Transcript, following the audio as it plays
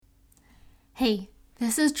Hey,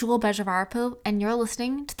 this is Jewel Bejavarapu, and you're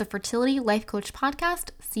listening to the Fertility Life Coach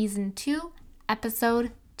Podcast, Season 2,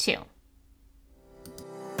 Episode 2.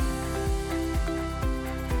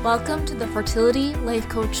 Welcome to the Fertility Life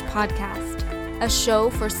Coach Podcast, a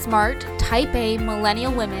show for smart, type A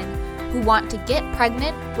millennial women who want to get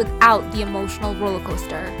pregnant without the emotional roller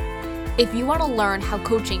coaster. If you want to learn how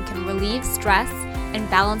coaching can relieve stress and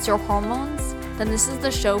balance your hormones, then this is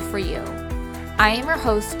the show for you. I am your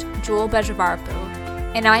host, Jewel Bejavarapu,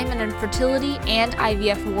 and I am an infertility and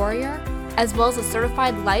IVF warrior, as well as a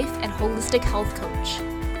certified life and holistic health coach.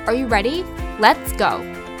 Are you ready? Let's go!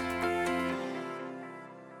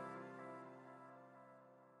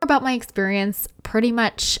 About my experience, pretty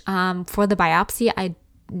much for the biopsy, I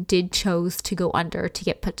did chose to go under to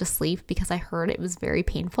get put to sleep because I heard it was very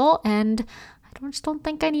painful, and I just don't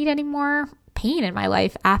think I need any more pain in my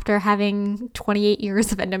life. After having 28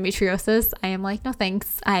 years of endometriosis, I am like, no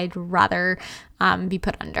thanks. I'd rather be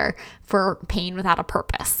put under for pain without a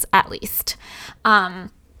purpose, at least.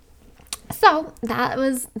 So that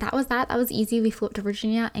was easy. We flew up to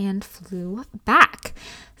Virginia and flew back.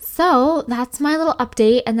 So that's my little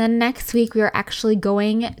update. And then next week we are actually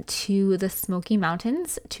going to the Smoky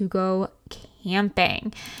Mountains to go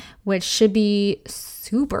camping, which should be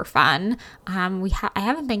super fun. I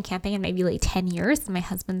haven't been camping in maybe like 10 years. My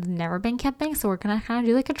husband's never been camping, so we're gonna kind of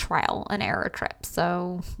do like a trial and error trip.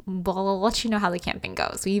 So we'll let you know how the camping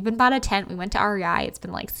goes. We even bought a tent. We went to REI. It's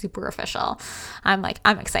been like super official. I'm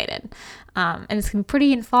excited. And it's gonna be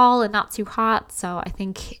pretty in fall and not too hot. So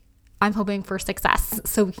I'm hoping for success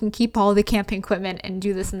so we can keep all the camping equipment and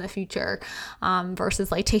do this in the future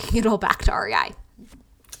versus like taking it all back to REI.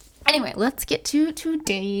 Anyway, let's get to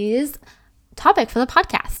today's topic for the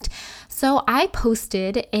podcast. So I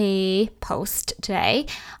posted a post today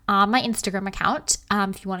on my Instagram account.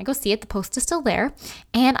 If you want to go see it, the post is still there.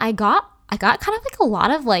 And I got kind of like a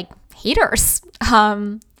lot of like haters.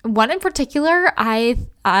 One in particular, I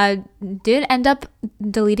did end up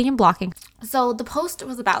deleting and blocking. So the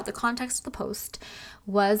context of the post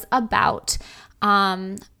was about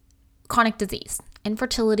chronic disease,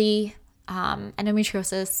 infertility,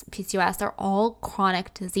 endometriosis, PCOS. They're all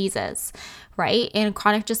chronic diseases, right? And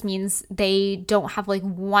chronic just means they don't have like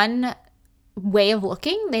one way of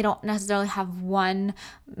looking. They don't necessarily have one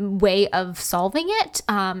way of solving it,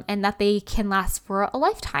 and that they can last for a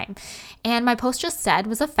lifetime. And my post just said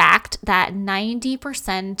was a fact that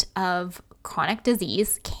 90% of chronic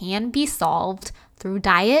disease can be solved through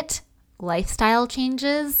diet, lifestyle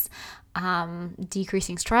changes,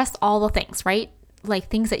 decreasing stress, all the things, right? Like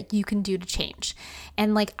things that you can do to change.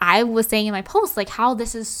 And like I was saying in my post, like how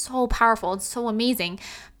this is so powerful. It's so amazing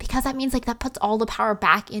because that means like that puts all the power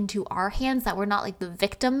back into our hands, that we're not like the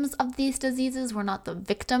victims of these diseases. We're not the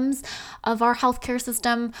victims of our healthcare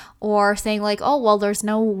system, or saying like, oh, well, there's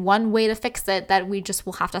no one way to fix it, that we just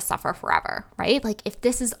will have to suffer forever, right? Like if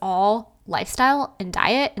this is all lifestyle and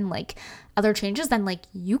diet and like other changes, then like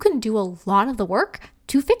you can do a lot of the work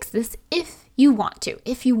to fix this if you want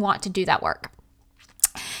to do that work.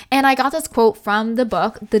 And I got this quote from the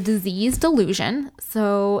book, The Disease Delusion.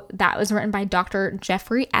 So that was written by Dr.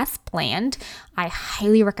 Jeffery Bland. I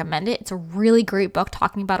highly recommend it. It's a really great book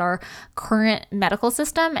talking about our current medical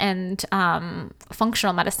system and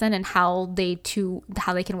functional medicine and how they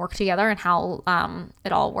can work together and how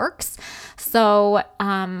it all works. So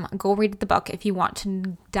go read the book if you want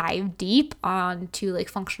to dive deep onto like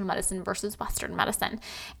functional medicine versus Western medicine.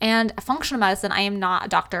 And functional medicine, I am not a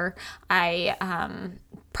doctor. I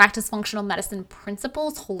practice functional medicine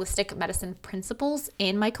principles, holistic medicine principles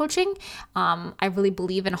in my coaching. I really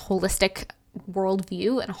believe in a holistic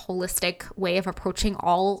worldview and a holistic way of approaching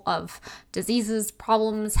all of diseases,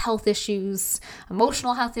 problems, health issues,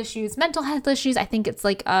 emotional health issues, mental health issues. I think it's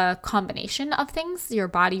like a combination of things, your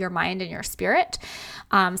body, your mind, and your spirit.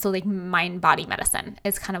 So like mind-body medicine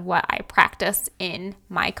is kind of what I practice in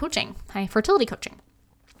my coaching, my fertility coaching.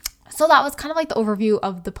 So that was kind of like the overview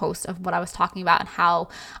of the post of what I was talking about and how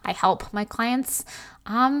I help my clients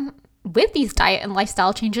with these diet and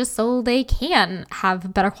lifestyle changes so they can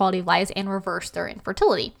have better quality of lives and reverse their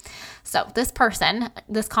infertility. So this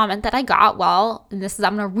comment that I got, I'm going to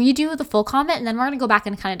redo the full comment and then we're going to go back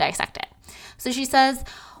and kind of dissect it. So she says,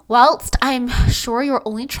 whilst I'm sure you're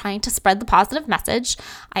only trying to spread the positive message,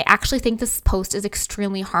 I actually think this post is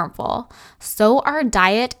extremely harmful. So are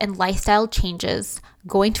diet and lifestyle changes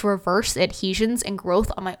going to reverse adhesions and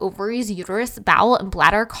growth on my ovaries, uterus, bowel, and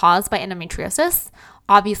bladder caused by endometriosis?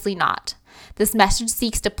 Obviously not. This message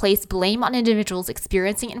seeks to place blame on individuals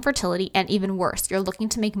experiencing infertility, and even worse, you're looking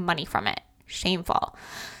to make money from it. Shameful.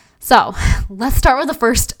 So let's start with the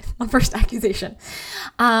first accusation.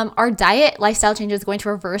 Our diet lifestyle change is going to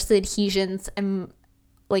reverse the adhesions and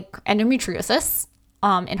like endometriosis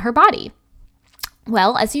in her body.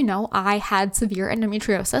 Well, as you know, I had severe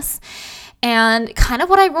endometriosis, and kind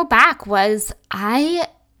of what I wrote back was I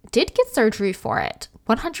did get surgery for it.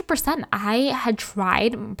 100%. I had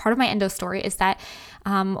tried. Part of my endo story is that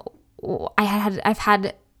I've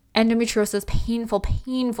had endometriosis,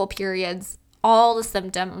 painful periods, all the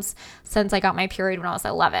symptoms since I got my period when I was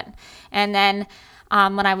 11. And then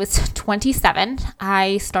when I was 27,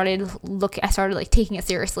 I started like taking it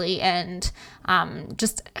seriously, and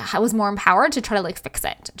I was more empowered to try to like fix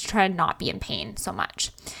it, to try to not be in pain so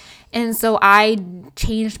much. And so I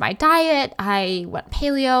changed my diet. I went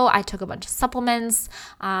paleo. I took a bunch of supplements.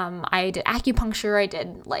 I did acupuncture. I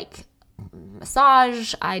did like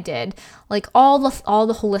massage. I did like all the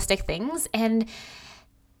holistic things, and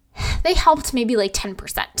they helped maybe like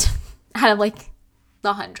 10% out of like the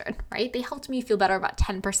 100, right? They helped me feel better about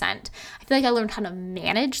 10%. I feel like I learned how to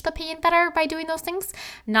manage the pain better by doing those things,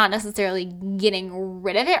 not necessarily getting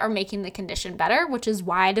rid of it or making the condition better, which is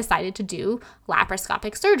why I decided to do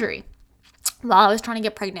laparoscopic surgery. While I was trying to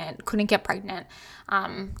get pregnant, couldn't get pregnant,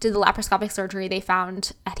 did the laparoscopic surgery. They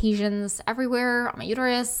found adhesions everywhere on my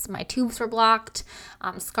uterus. My tubes were blocked,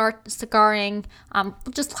 scarring,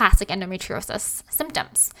 just classic endometriosis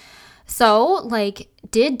symptoms. So, like,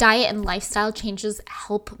 did diet and lifestyle changes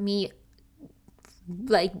help me,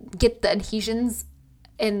 like, get the adhesions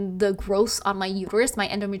and the growths on my uterus, my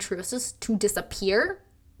endometriosis, to disappear?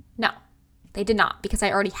 No, they did not, because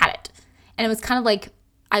I already had it. And it was kind of like,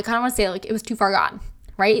 I kind of want to say, like, it was too far gone,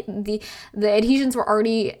 right? The adhesions were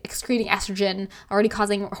already excreting estrogen, already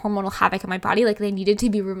causing hormonal havoc in my body. Like, they needed to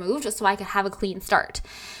be removed just so I could have a clean start.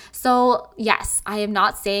 So yes, I am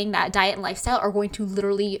not saying that diet and lifestyle are going to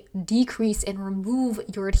literally decrease and remove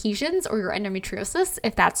your adhesions or your endometriosis.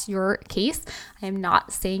 If that's your case, I am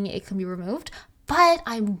not saying it can be removed, but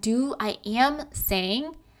I am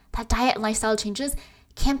saying that diet and lifestyle changes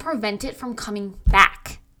can prevent it from coming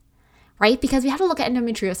back, right? Because we have to look at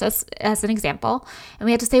endometriosis as an example, and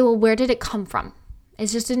we have to say, well, where did it come from? It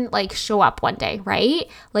just didn't like show up one day, right?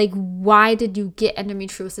 Like, why did you get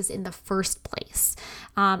endometriosis in the first place?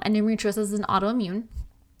 Endometriosis is an autoimmune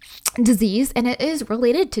disease, and it is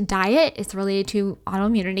related to diet. It's related to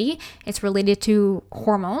autoimmunity. It's related to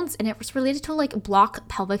hormones, and it's related to like blocked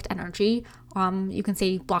pelvic energy. You can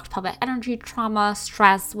say blocked pelvic energy, trauma,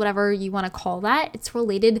 stress, whatever you want to call that. It's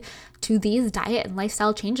related to these diet and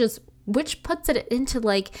lifestyle changes, which puts it into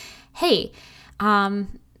like, hey,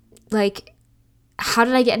 like, how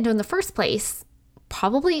did I get into in the first place?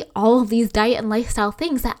 Probably all of these diet and lifestyle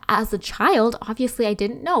things that as a child, obviously I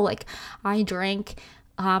didn't know. Like, I drank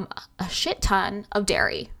a shit ton of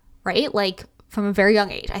dairy, right? Like, from a very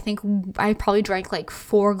young age. I think I probably drank like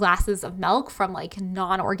 4 glasses of milk from like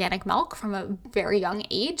non-organic milk from a very young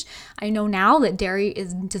age. I know now that dairy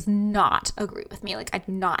does not agree with me. Like, I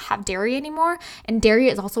do not have dairy anymore. And dairy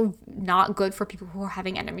is also not good for people who are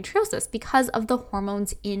having endometriosis because of the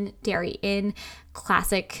hormones in dairy, in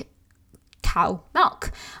classic cow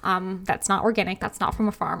milk. That's not organic. That's not from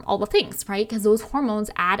a farm, all the things, right? Because those hormones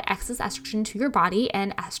add excess estrogen to your body,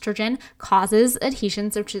 and estrogen causes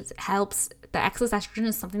adhesions, which helps. The excess estrogen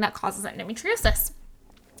is something that causes endometriosis.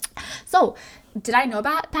 So did I know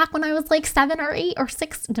about back when I was like 7 or 8 or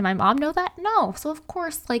 6? Did my mom know that? No. So of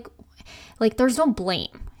course, like there's no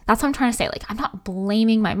blame. That's what I'm trying to say. Like, I'm not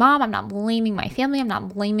blaming my mom. I'm not blaming my family. I'm not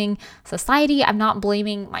blaming society. I'm not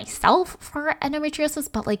blaming myself for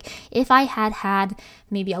endometriosis. But like, if I had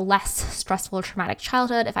maybe a less stressful or traumatic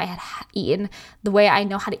childhood, if I had eaten the way I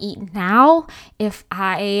know how to eat now, if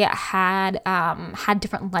I had had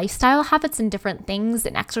different lifestyle habits and different things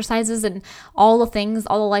and exercises and all the things,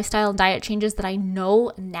 all the lifestyle and diet changes that I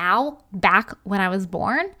know now back when I was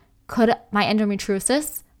born, could my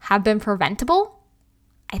endometriosis have been preventable?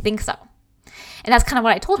 I think so. And that's kind of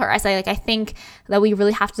what I told her. I say, like, I think that we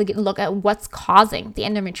really have to look at what's causing the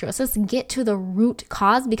endometriosis and get to the root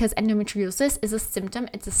cause, because endometriosis is a symptom.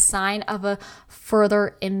 It's a sign of a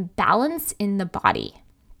further imbalance in the body.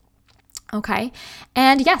 Okay.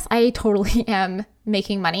 And yes, I totally am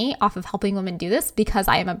making money off of helping women do this because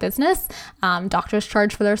I am a business. Doctors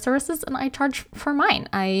charge for their services and I charge for mine.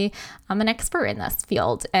 I am an expert in this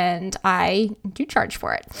field and I do charge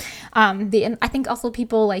for it. And I think also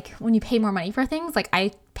people, like, when you pay more money for things, like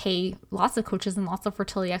I pay lots of coaches and lots of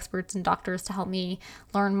fertility experts and doctors to help me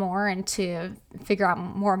learn more and to figure out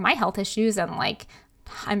more of my health issues, and like,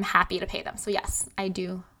 I'm happy to pay them. So yes, I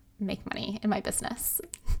do make money in my business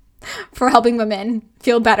for helping women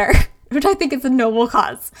feel better, which I think is a noble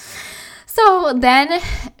cause. So then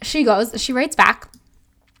she writes back,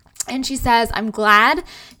 and she says, I'm glad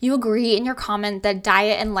you agree in your comment that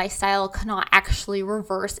diet and lifestyle cannot actually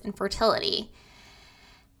reverse infertility.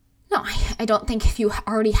 No, I don't think if you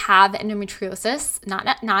already have endometriosis,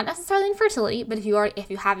 not necessarily infertility, but if you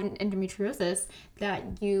have endometriosis,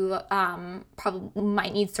 that you probably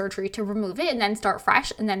might need surgery to remove it and then start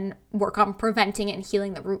fresh and then work on preventing and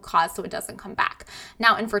healing the root cause so it doesn't come back.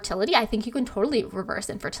 Now, infertility, I think you can totally reverse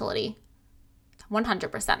infertility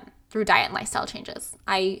 100% through diet and lifestyle changes.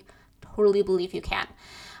 I totally believe you can.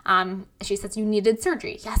 She says, you needed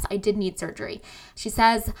surgery. Yes, I did need surgery. She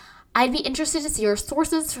says, I'd be interested to see your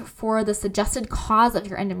sources for the suggested cause of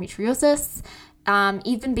your endometriosis.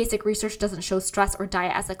 Even basic research doesn't show stress or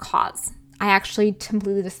diet as a cause. I actually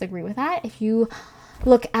completely disagree with that. If you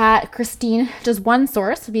look at Christine, just one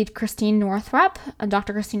source would be Christine Northrup,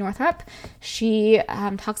 Dr. Christine Northrup. She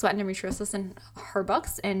talks about endometriosis in her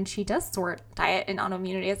books, and she does sort diet and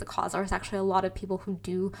autoimmunity as a cause. There's actually a lot of people who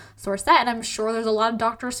do source that, and I'm sure there's a lot of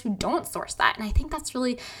doctors who don't source that. And I think that's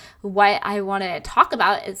really what I want to talk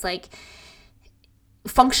about is like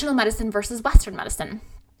functional medicine versus Western medicine.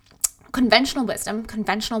 Conventional wisdom,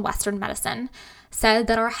 conventional Western medicine said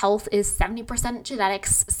that our health is 70%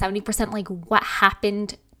 genetics, 70% like what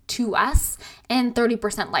happened to us, and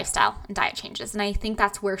 30% lifestyle and diet changes. And I think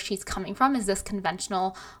that's where she's coming from, is this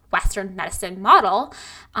conventional Western medicine model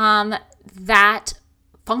that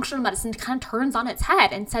functional medicine kind of turns on its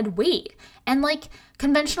head and said, wait, and like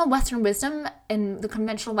conventional Western wisdom and the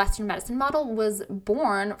conventional Western medicine model was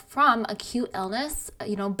born from acute illness,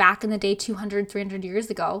 back in the day, 200, 300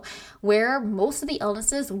 years ago, where most of the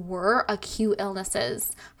illnesses were acute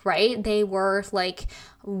illnesses, right? They were like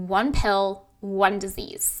one pill, one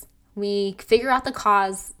disease. We figure out the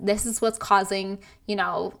cause. This is what's causing,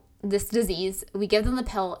 this disease. We give them the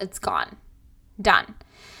pill. It's gone. Done.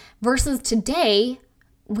 Versus today,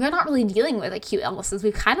 we're not really dealing with acute illnesses.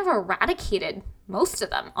 We've kind of eradicated most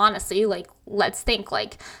of them, honestly. Like, let's think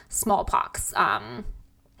like smallpox. I'm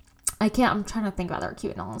trying to think of other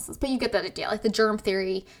acute illnesses, but you get the idea. Like the germ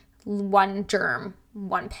theory, one germ,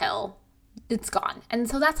 one pill, it's gone. And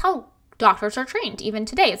so that's how doctors are trained even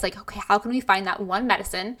today. It's like, okay, how can we find that one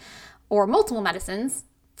medicine or multiple medicines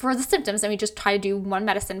for the symptoms? And we just try to do one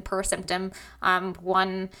medicine per symptom, and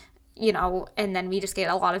then we just get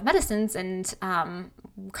a lot of medicines, and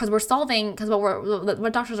because what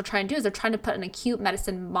doctors are trying to do is they're trying to put an acute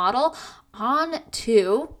medicine model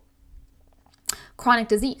onto chronic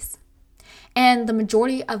disease. And the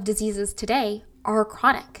majority of diseases today are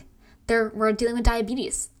chronic. We're dealing with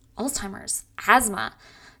diabetes, Alzheimer's, asthma,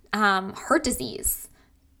 heart disease.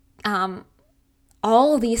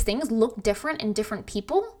 All of these things look different in different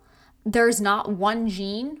people. There's not one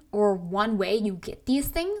gene or one way you get these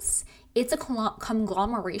things. It's a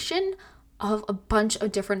conglomeration of a bunch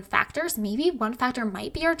of different factors. Maybe one factor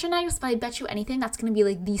might be our genetics, but I bet you anything that's going to be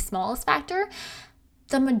like the smallest factor.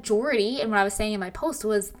 The majority, and what I was saying in my post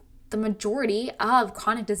was the majority of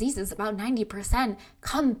chronic diseases, about 90%,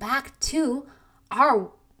 come back to our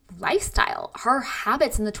lifestyle, our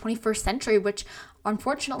habits in the 21st century, which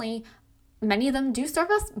unfortunately many of them do serve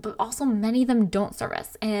us, but also many of them don't serve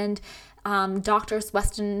us. And doctors,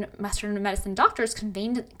 Western medicine doctors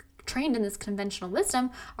trained in this conventional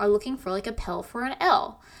wisdom are looking for like a pill for an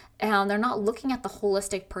ill. And they're not looking at the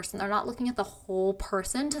holistic person. They're not looking at the whole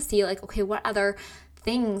person to see like, okay, what other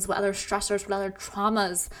things, what other stressors, what other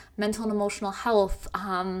traumas, mental and emotional health,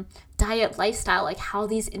 diet, lifestyle, like how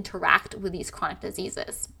these interact with these chronic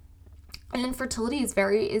diseases. And infertility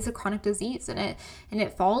is a chronic disease, and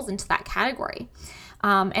it falls into that category.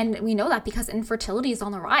 And we know that because infertility is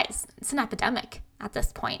on the rise. It's an epidemic at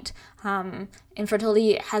this point.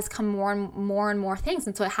 Infertility has come more and more things,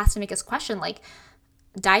 and so it has to make us question like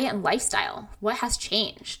diet and lifestyle. What has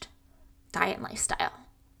changed? Diet and lifestyle.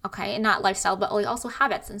 Okay, and not lifestyle, but like also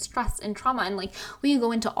habits and stress and trauma. And like we can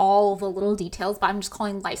go into all the little details, but I'm just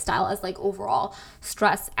calling lifestyle as like overall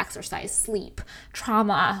stress, exercise, sleep,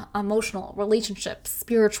 trauma, emotional, relationships,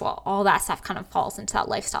 spiritual, all that stuff kind of falls into that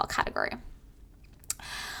lifestyle category.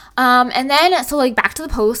 And then, so like back to the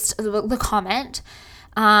post, the comment,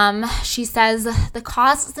 she says the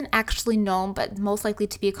cause isn't actually known, but most likely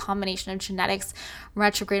to be a combination of genetics,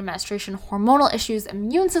 retrograde menstruation, hormonal issues,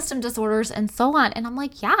 immune system disorders, and so on. And I'm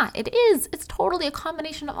like, yeah, it is. It's totally a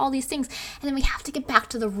combination of all these things. And then we have to get back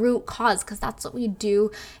to the root cause, because that's what we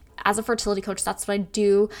do as a fertility coach. That's what I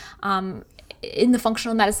do in the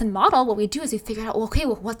functional medicine model, what we do is we figure out, okay,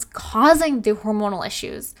 well, what's causing the hormonal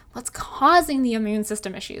issues? What's causing the immune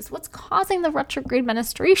system issues? What's causing the retrograde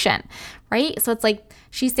menstruation, right? So it's like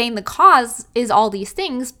she's saying the cause is all these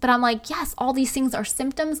things, but I'm like, yes, all these things are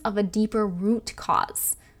symptoms of a deeper root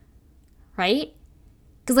cause, right?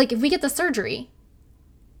 Because like if we get the surgery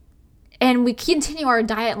and we continue our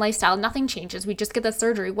diet and lifestyle, nothing changes, we just get the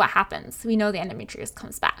surgery, what happens? We know the endometriosis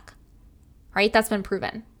comes back, right? That's been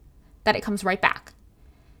proven, that it comes right back.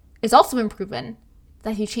 It's also been proven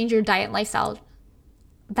that if you change your diet and lifestyle,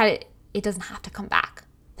 that it doesn't have to come back,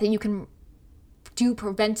 that you can do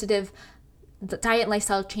preventative diet and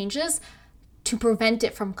lifestyle changes to prevent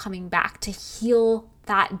it from coming back, to heal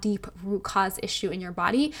that deep root cause issue in your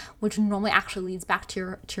body, which normally actually leads back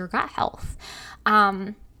to your gut health.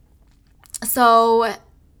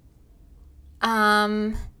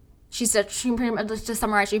 She said, to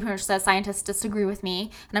summarize, she pretty much says scientists disagree with me.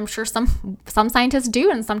 And I'm sure some scientists do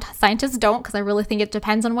and some scientists don't, because I really think it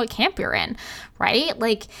depends on what camp you're in, right?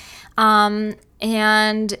 Like,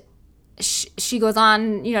 and she goes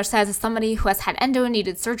on, says, as somebody who has had endo and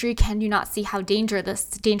needed surgery, can you not see how dangerous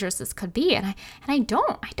this could be? And I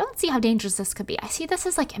don't see how dangerous this could be. I see this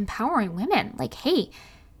as like empowering women. Like, hey,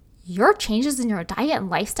 your changes in your diet and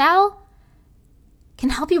lifestyle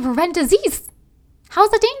can help you prevent disease. How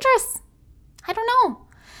is that dangerous? I don't know.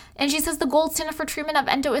 And she says the gold standard for treatment of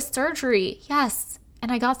endo is surgery. Yes,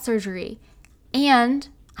 and I got surgery. And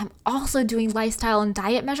I'm also doing lifestyle and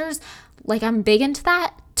diet measures, like I'm big into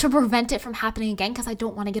that, to prevent it from happening again, because I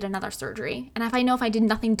don't want to get another surgery. And if I did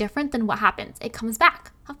nothing different, then what happens? It comes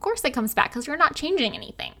back. Of course it comes back, because you're not changing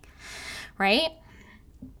anything, right?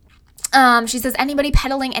 She says anybody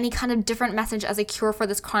peddling any kind of different message as a cure for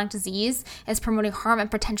this chronic disease is promoting harm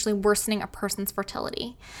and potentially worsening a person's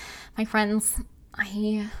fertility. My friends,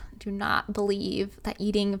 I do not believe that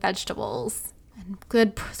eating vegetables and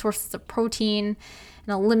good sources of protein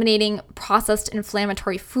and eliminating processed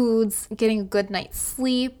inflammatory foods, getting a good night's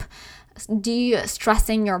sleep,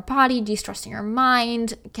 de-stressing your body, de-stressing your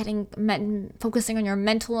mind, focusing on your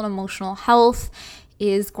mental and emotional health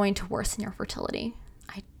is going to worsen your fertility.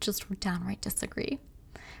 I just downright disagree,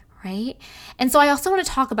 right? And so I also want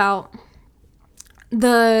to talk about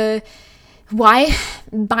why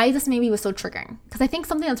this maybe was so triggering. Because I think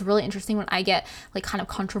something that's really interesting when I get like kind of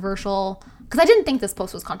controversial, because I didn't think this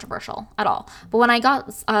post was controversial at all. But when I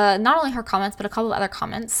got not only her comments, but a couple of other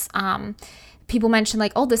comments, people mentioned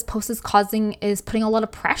like, oh, this post is putting a lot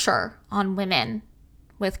of pressure on women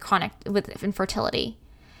with infertility.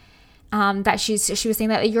 That she was saying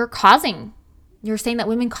that you're saying that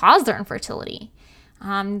women cause their infertility.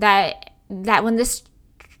 That when this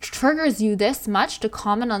triggers you this much to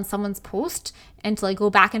comment on someone's post and to like go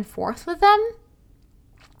back and forth with them,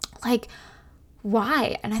 like,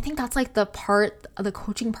 why? And I think that's like the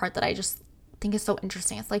coaching part that I just think is so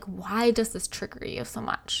interesting. It's like, why does this trigger you so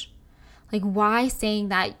much? Like, why saying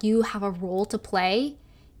that you have a role to play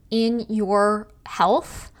in your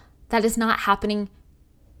health that is not happening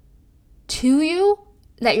to you,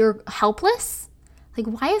 that you're helpless? Like,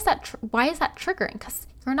 why is that triggering? Because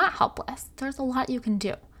you're not helpless. There's a lot you can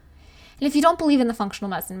do. And if you don't believe in the functional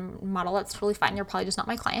medicine model, that's totally fine. You're probably just not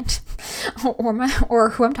my client or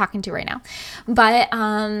who I'm talking to right now. But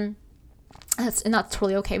that's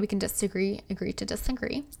totally okay. We can agree to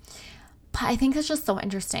disagree. But I think it's just so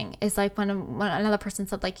interesting. Is like when another person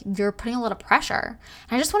said like, you're putting a lot of pressure.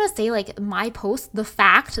 And I just want to say, like, my post, the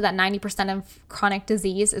fact that 90% of chronic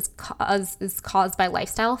disease is caused by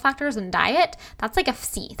lifestyle factors and diet, that's like a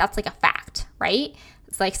C. That's like a fact, right?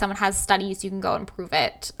 It's like someone has studies, you can go and prove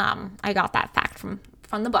it. I got that fact from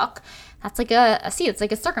the book. That's like a C. It's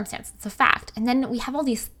like a circumstance. It's a fact. And then we have all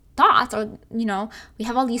these thoughts, we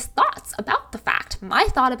have all these thoughts about the fact. My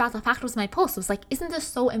thought about the fact was my post was like, isn't this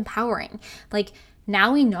so empowering? Like,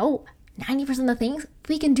 now we know 90% of the things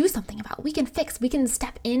we can do something about, we can fix, we can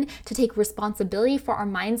step in to take responsibility for our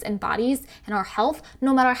minds and bodies and our health,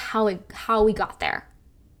 no matter how we got there,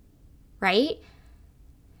 right?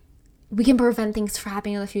 We can prevent things from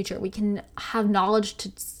happening in the future. We can have knowledge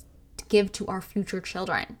to give to our future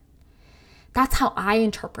children. That's how I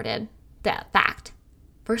interpreted that fact.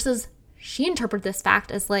 Versus she interpreted this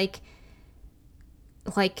fact as like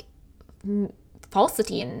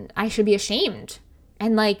falsity, and I should be ashamed,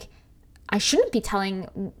 and like I shouldn't be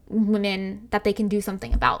telling women that they can do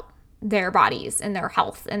something about their bodies and their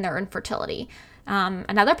health and their infertility.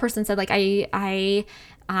 Another person said like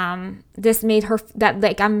this made her that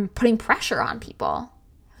like I'm putting pressure on people.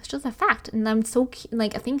 It's just a fact. And I'm so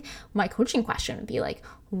like, I think my coaching question would be like,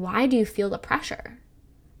 why do you feel the pressure?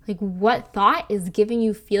 Like, what thought is giving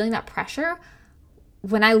you feeling that pressure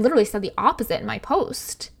when I literally said the opposite in my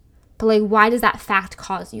post. But like, why does that fact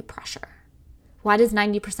cause you pressure? Why does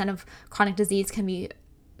 90% of chronic disease can be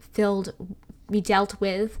dealt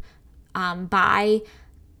with by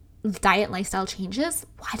diet and lifestyle changes?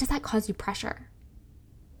 Why does that cause you pressure?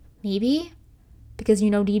 Maybe because you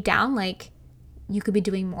know deep down, like, you could be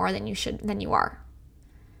doing more than you are.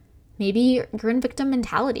 Maybe you're in victim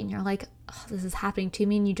mentality and you're like, oh, this is happening to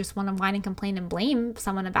me, and you just want to whine and complain and blame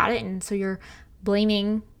someone about it. And so you're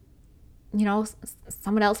blaming,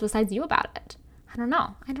 someone else besides you about it. I don't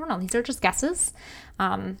know. These are just guesses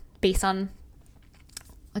based on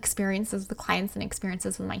experiences with the clients and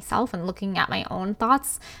experiences with myself, and looking at my own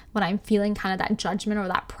thoughts when I'm feeling kind of that judgment or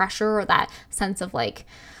that pressure or that sense of like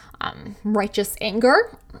righteous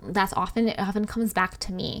anger. It often comes back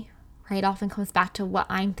to me, right? It often comes back to what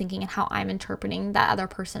I'm thinking and how I'm interpreting that other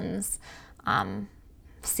person's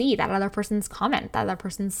that other person's comment, that other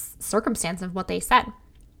person's circumstance of what they said.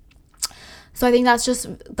 So I think that's just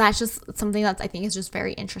something that I think is just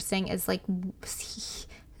very interesting, is like,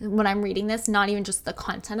 when I'm reading this, not even just the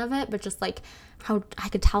content of it, but just like how I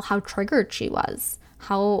could tell how triggered she was,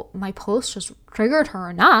 how my post just triggered her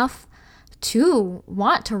enough to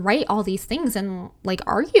want to write all these things and like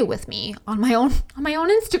argue with me on my own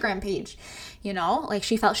Instagram page. Like,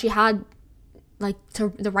 she felt she had like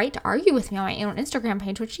the right to argue with me on my own Instagram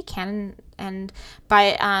page, which she can, and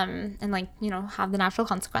have the natural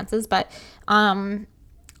consequences. But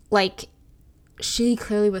like, she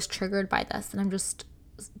clearly was triggered by this, and I'm just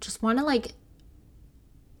want to like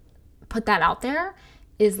put that out there,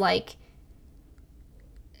 is like,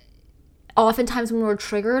 oftentimes when we're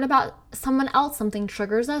triggered about someone else, something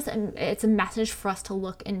triggers us, and it's a message for us to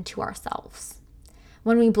look into ourselves.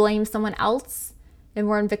 When we blame someone else and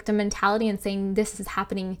we're in victim mentality and saying this is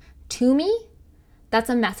happening to me, that's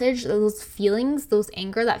a message. Those feelings, those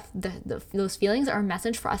anger, those feelings are a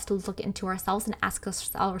message for us to look into ourselves and ask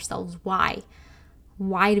ourselves why.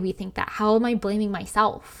 Why do we think that? How am I blaming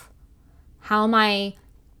myself? What's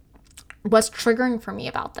triggering for me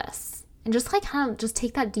about this? And just like kind of just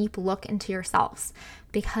take that deep look into yourselves,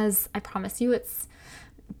 because I promise you it's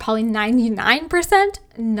probably 99%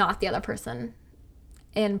 not the other person,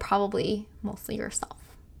 and probably mostly yourself.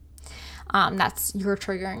 That's your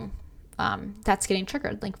triggering. That's getting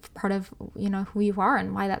triggered, like part of who you are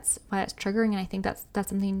and why that's triggering. And I think that's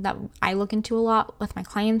something that I look into a lot with my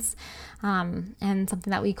clients, and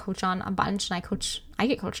something that we coach on a bunch, and I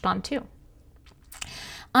get coached on too.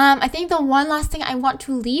 I think the one last thing I want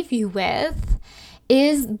to leave you with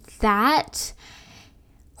is that,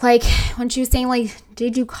 like, when she was saying, like,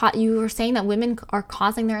 you were saying that women are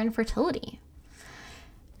causing their infertility.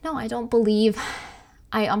 No, I don't believe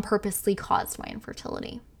I unpurposely caused my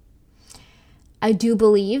infertility. I do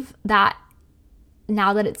believe that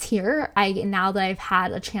now that it's here, now that I've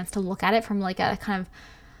had a chance to look at it from like a kind of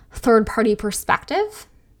third party perspective,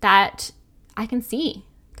 that I can see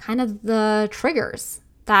kind of the triggers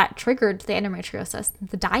that triggered the endometriosis.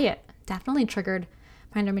 The diet definitely triggered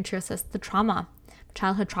my endometriosis. The trauma,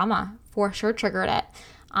 childhood trauma, for sure triggered it.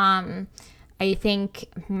 I think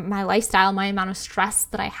my lifestyle, my amount of stress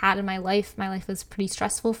that I had in my life was pretty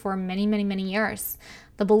stressful for many, many, many years.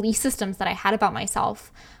 The belief systems that I had about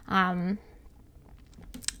myself,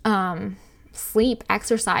 sleep,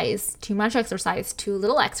 exercise, too much exercise, too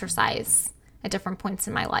little exercise at different points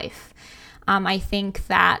in my life. I think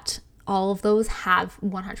that all of those have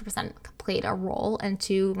 100% played a role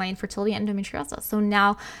into my infertility and endometriosis. So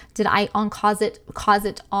now, did I cause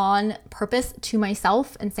it on purpose to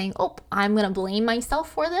myself and saying, oh, I'm going to blame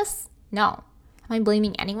myself for this? No. Am I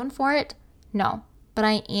blaming anyone for it? No. But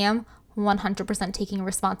I am 100% taking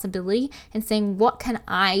responsibility and saying, what can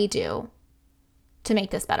I do to make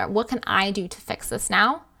this better? What can I do to fix this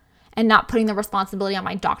now? And not putting the responsibility on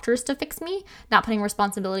my doctors to fix me, not putting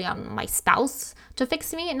responsibility on my spouse to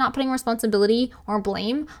fix me, and not putting responsibility or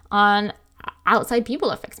blame on outside people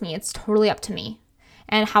to fix me. It's totally up to me.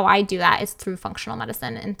 And how I do that is through functional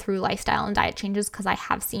medicine and through lifestyle and diet changes, because I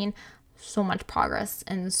have seen so much progress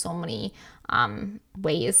in so many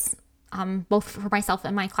ways, both for myself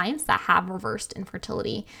and my clients, that have reversed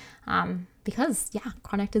infertility. Because,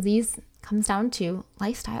 chronic disease comes down to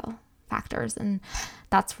lifestyle factors, and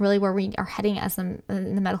that's really where we are heading as in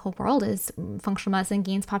the medical world. Is functional medicine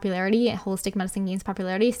gains popularity, holistic medicine gains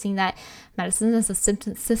popularity, seeing that medicine is a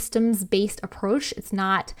systems-based approach. It's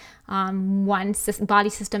not one body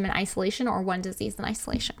system in isolation or one disease in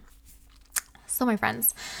isolation. So my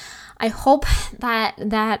friends, I hope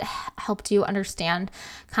that helped you understand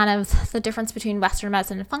kind of the difference between Western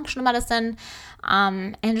medicine and functional medicine,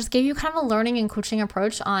 and just gave you kind of a learning and coaching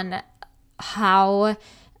approach on how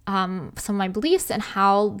some of my beliefs and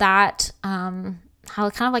how that, how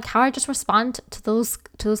I just respond to those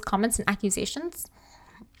comments and accusations,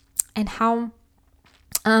 and how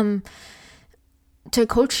to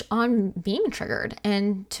coach on being triggered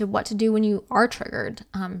and to what to do when you are triggered.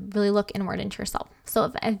 Really look inward into yourself.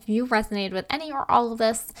 So if you resonated with any or all of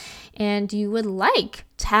this and you would like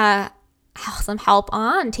to have some help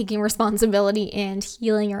on taking responsibility and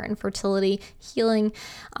healing your infertility, healing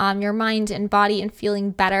your mind and body and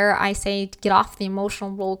feeling better, I say get off the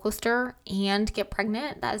emotional roller coaster and get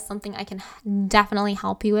pregnant. That is something I can definitely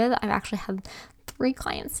help you with. I've actually had 3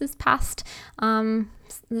 clients this past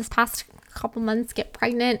couple months get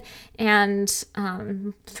pregnant, and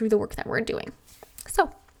through the work that we're doing. So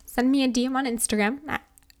send me a DM on Instagram at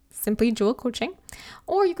Simply Jewel Coaching,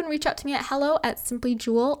 or you can reach out to me at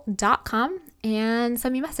hello@simplyjewel.com and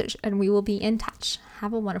send me a message, and we will be in touch.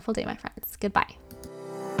 Have a wonderful day, my friends. Goodbye.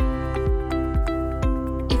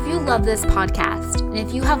 If you love this podcast, and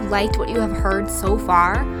if you have liked what you have heard so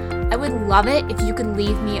far, I would love it if you could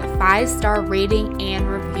leave me a 5-star rating and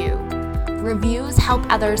review. Reviews help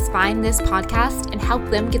others find this podcast and help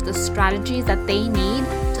them get the strategies that they need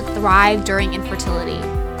to thrive during infertility.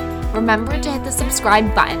 Remember to hit the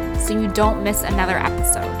subscribe button so you don't miss another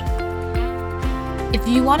episode. If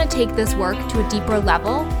you want to take this work to a deeper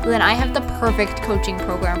level, then I have the perfect coaching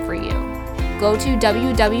program for you. Go to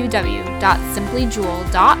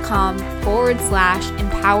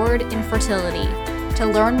www.simplyjewel.com/empowered infertility to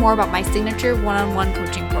learn more about my signature one-on-one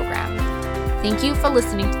coaching program. Thank you for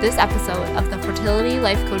listening to this episode of the Fertility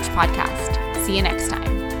Life Coach Podcast. See you next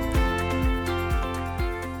time.